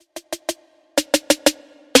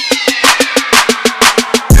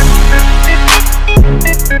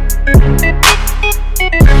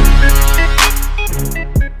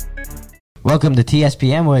Welcome to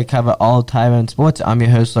TSPM, where we cover all Tyrone sports. I'm your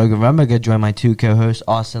host, Logan Rumberger, joined by two co-hosts,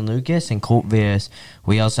 Austin Lucas and Colt Veers.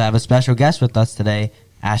 We also have a special guest with us today,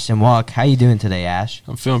 Ashton Walk. How you doing today, Ash?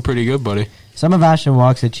 I'm feeling pretty good, buddy. Some of Ashton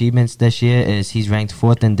Walk's achievements this year is he's ranked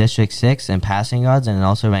 4th in District 6 in passing yards and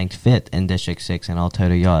also ranked 5th in District 6 in all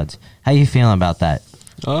total yards. How you feeling about that?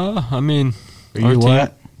 I mean, Are you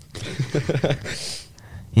what?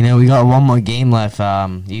 You know, we got one more game left.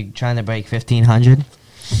 You trying to break 1,500?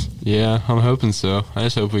 Yeah, I'm hoping so. I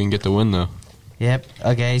just hope we can get the win, though. Yep.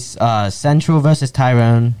 Okay, Central versus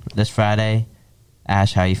Tyrone this Friday.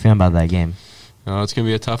 Ash, how you feeling about that game? It's going to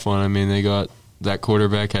be a tough one. I mean, they got that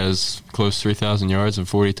quarterback has close to 3,000 yards and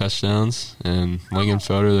 40 touchdowns, and Lincoln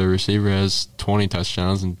Felder, the receiver, has 20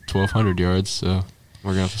 touchdowns and 1,200 yards, so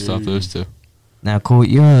we're going to have to stop those two. Now, Colt,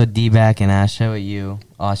 you're a D-back, and Ash, how are you?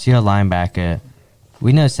 So you're a linebacker.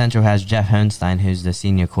 We know Central has Jeff Hohenstein, who's the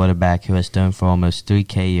senior quarterback, who has thrown for almost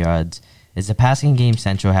 3K yards. Is the passing game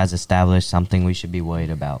Central has established something we should be worried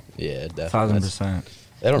about? Yeah, definitely. 1,000%.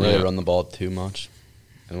 They don't really run the ball too much.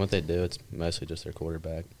 And what they do, it's mostly just their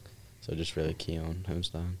quarterback. So just really key on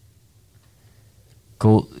Hohenstein.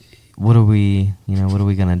 Colt, what are we going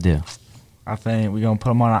to do? I think we're going to put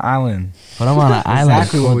them on an island. Put them on an island.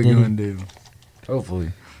 Exactly what we're going to do.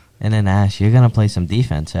 Hopefully. And then, Ash, you're going to play some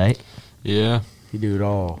defense, right? Yeah. You do it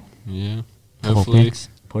all. Yeah. Couple Hopefully, picks.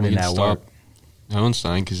 Put we in can that stop work.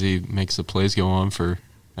 Hohenstein because he makes the plays go on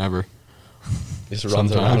forever. Just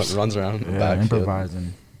runs around in the backfield.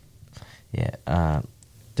 Improvising. Yeah.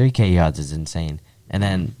 3K yards is insane. And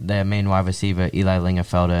then their main wide receiver, Eli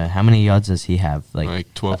Lingerfelder, how many yards does he have? Like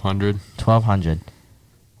 1,200. 1,200.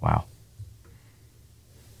 Wow.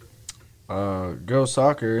 Girls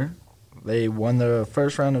soccer, they won the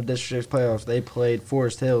first round of District 6 playoffs. They played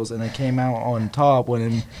Forest Hills, and they came out on top,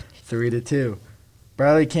 winning 3-2.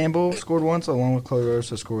 Bradley Campbell scored once, along with Chloe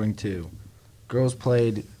Rosa scoring 2. Girls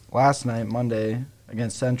played last night, Monday,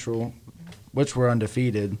 against Central, which were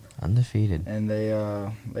undefeated. Undefeated. And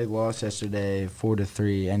they lost yesterday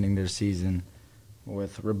 4-3, ending their season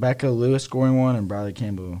with Rebecca Lewis scoring 1 and Bradley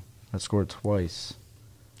Campbell that scored twice.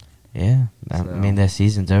 Yeah. I mean, their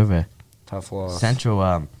season's over. Tough loss.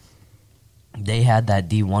 Central, they had that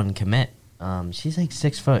D1 commit. She's like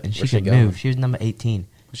 6 foot, and she Where's could she going? move. She was number 18.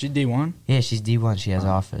 Was she D1? Yeah, she's D1. She has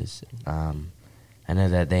offers. I know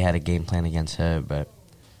that they had a game plan against her, but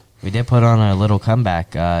we did put on a little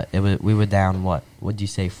comeback. We were down, what? What'd you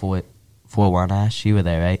say, 4-1, Ash? You were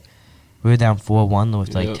there, right? We were down 4-1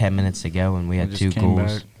 with like 10 minutes to go, and we had 2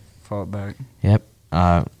 goals. Fought back. Yep.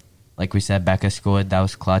 Like we said, Becca scored. That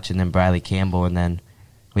was clutch, and then Bradley Campbell, and then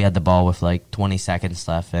we had the ball with like 20 seconds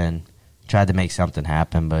left and tried to make something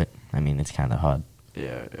happen, but, I mean, it's kind of hard.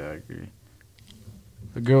 Yeah, I agree.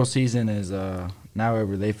 The girls' season is now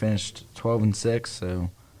over. They finished 12-6, so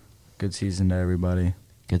good season to everybody.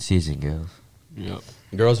 Good season, girls. Yep.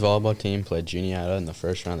 The girls volleyball team played Juniata in the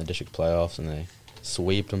first round of the district playoffs, and they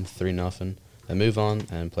sweeped them 3-0. They move on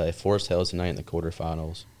and play Forest Hills tonight in the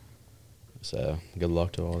quarterfinals. So good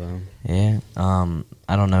luck to all of them. Yeah.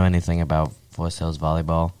 I don't know anything about Forest Hills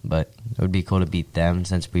volleyball, but it would be cool to beat them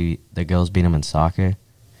since the girls beat them in soccer.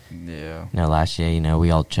 Yeah. You know, last year,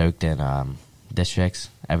 we all choked in districts,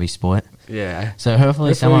 every sport. Yeah. So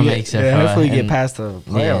hopefully someone makes it. Hopefully get past the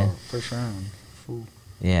playoff first round.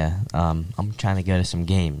 Yeah. I'm trying to go to some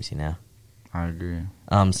games, I agree.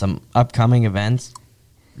 Some upcoming events,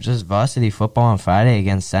 just varsity football on Friday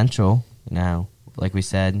against Central. Like we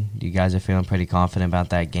said, you guys are feeling pretty confident about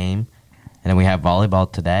that game. And then we have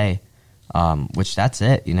volleyball today, which that's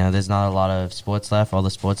it. There's not a lot of sports left. All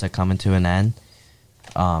the sports are coming to an end.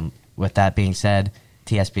 With that being said,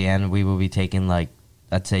 TSPN, we will be taking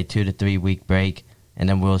let's say 2 to 3 week break, and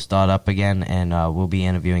then we'll start up again, and we'll be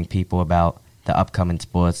interviewing people about the upcoming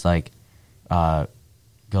sports like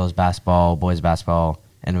girls basketball, boys basketball,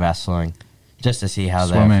 and wrestling, just to see how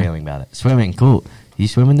they're feeling about it. Swimming, cool. You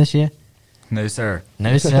swimming this year? No, sir.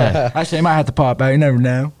 No, sir. Actually, I might have to pop out. You never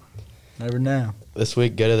know. Never know. This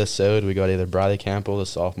week, go to the SOD. We got either Bradley Campbell, the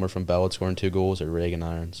sophomore from Bellwood, scoring 2 goals, or Reagan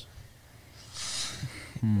Irons.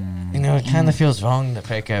 It kind of feels wrong to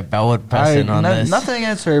pick a Bellwood person on this. Nothing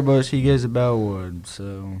against her, but she goes to Bellwood,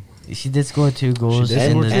 so. She did score 2 goals.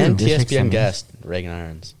 And district TSPN semis. guest, Reagan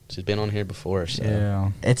Irons. She's been on here before, so.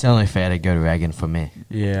 Yeah. It's only fair to go to Reagan for me.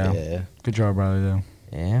 Yeah. Good job, Riley, though.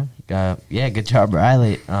 Yeah. Good job,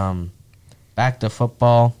 Riley. Back to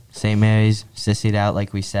football. St. Mary's sissied out,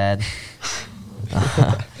 like we said.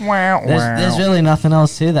 There's really nothing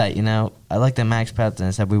else to that, I like that Max Preston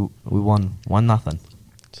and said we won 1-0.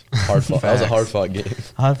 Hard fought. That was a hard fought game.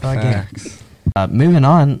 Hard fought game. Moving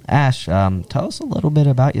on, Ash, tell us a little bit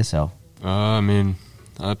about yourself. I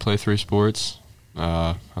I play 3 sports.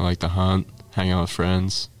 I like to hunt, hang out with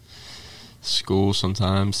friends. School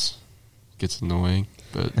sometimes gets annoying,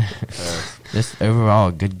 but Just overall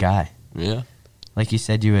a good guy. yeah, Like you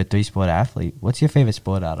said, you were a 3-sport athlete. What's your favorite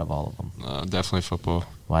sport out of all of them? definitely football.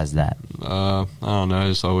 Why is that? I don't know. I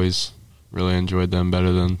just always really enjoyed them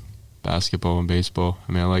better than basketball and baseball.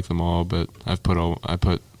 I mean, I like them all, but I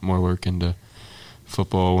put more work into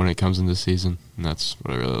football when it comes into season, and that's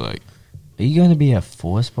what I really like. Are you going to be a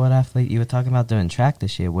 4-sport athlete? You were talking about doing track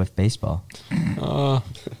this year with baseball. I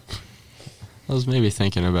was maybe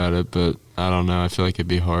thinking about it, but I don't know. I feel like it'd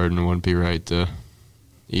be hard, and it wouldn't be right to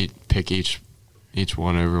pick each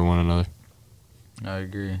one over one another. I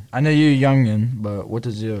agree. I know you're a youngin, but what do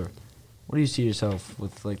you see yourself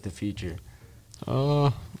with like the future?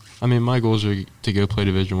 I mean, my goals are to go play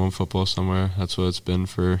Division I football somewhere. That's what it's been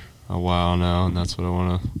for a while now, and that's what I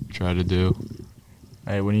want to try to do.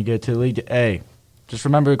 Hey, when you get to the league, hey, just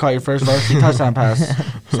remember to caught your first varsity touchdown pass.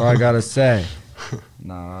 That's all I gotta say.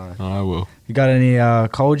 Nah. I will. You got any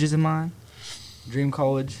colleges in mind? Dream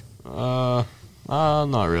college? Not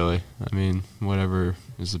really. I mean, whatever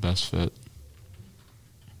is the best fit.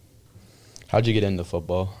 How'd you get into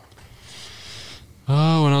football? When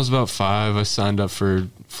I was about 5, I signed up for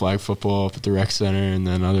flag football up at the rec center, and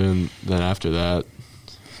then then after that,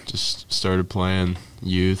 just started playing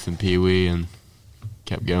youth and peewee and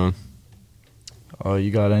kept going. Oh, you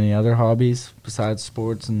got any other hobbies besides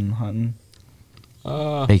sports and hunting?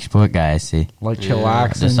 Big sport guy, I see. Like Yeah.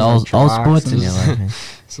 chillaxing? Just all like sports in your chillaxing?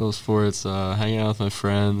 life. So sports, hanging out with my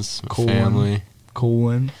friends, my Cool. family,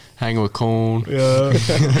 Cooling. hanging with Cone, Yeah.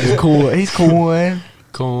 He's cool. He's cooling.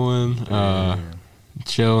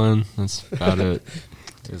 chilling. That's about it.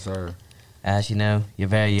 Yes, sir. As you know, you're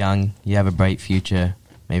very young. You have a bright future.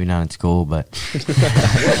 Maybe not in school, but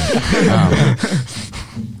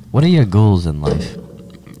what are your goals in life?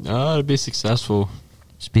 To be successful.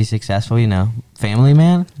 Just be successful, you know. Family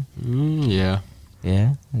man? Yeah.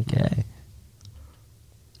 Yeah? Okay.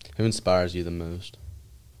 Who inspires you the most?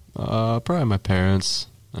 Probably my parents.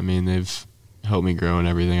 I mean, they've helped me grow in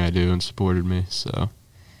everything I do and supported me, so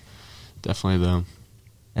definitely them.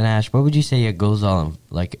 And Ash, what would you say your goals are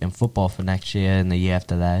in football for next year and the year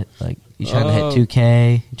after that? Like, you trying to hit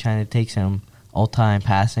 2K? You trying to take some all-time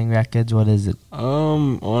passing records? What is it?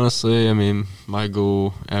 Honestly, I mean, my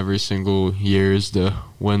goal every single year is to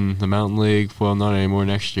win the Mountain League. Well, not anymore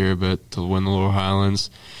next year, but to win the Laurel Highlands,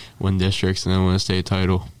 win districts, and then win a state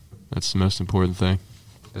title. That's the most important thing.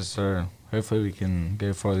 Yes, sir. Hopefully we can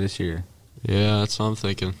go far this year. Yeah, that's what I'm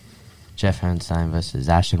thinking. Jeff Herrnstein versus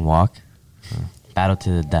Ashton Walk. Battle to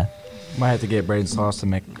the death. Might have to get Braden Sauce to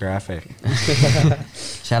make a graphic.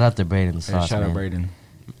 Shout out to Braden Hey, Sauce, shout out man. Braden.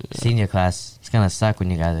 Senior class. It's going to suck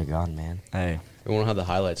when you guys are gone, man. Hey, We want to have the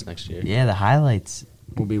highlights next year. Yeah, the highlights.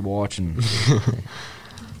 we'll be watching.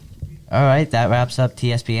 All right, that wraps up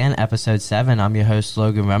TSPN Episode 7. I'm your host,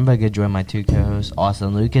 Logan Rumberger, joined by 2 co-hosts,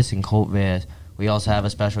 Austin Lucas and Colt Veers. We also have a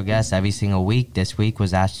special guest every single week. This week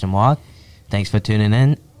was Ashton Walk. Thanks for tuning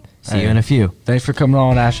in. See you in a few. Thanks for coming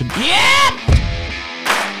on, Ashton. Yeah!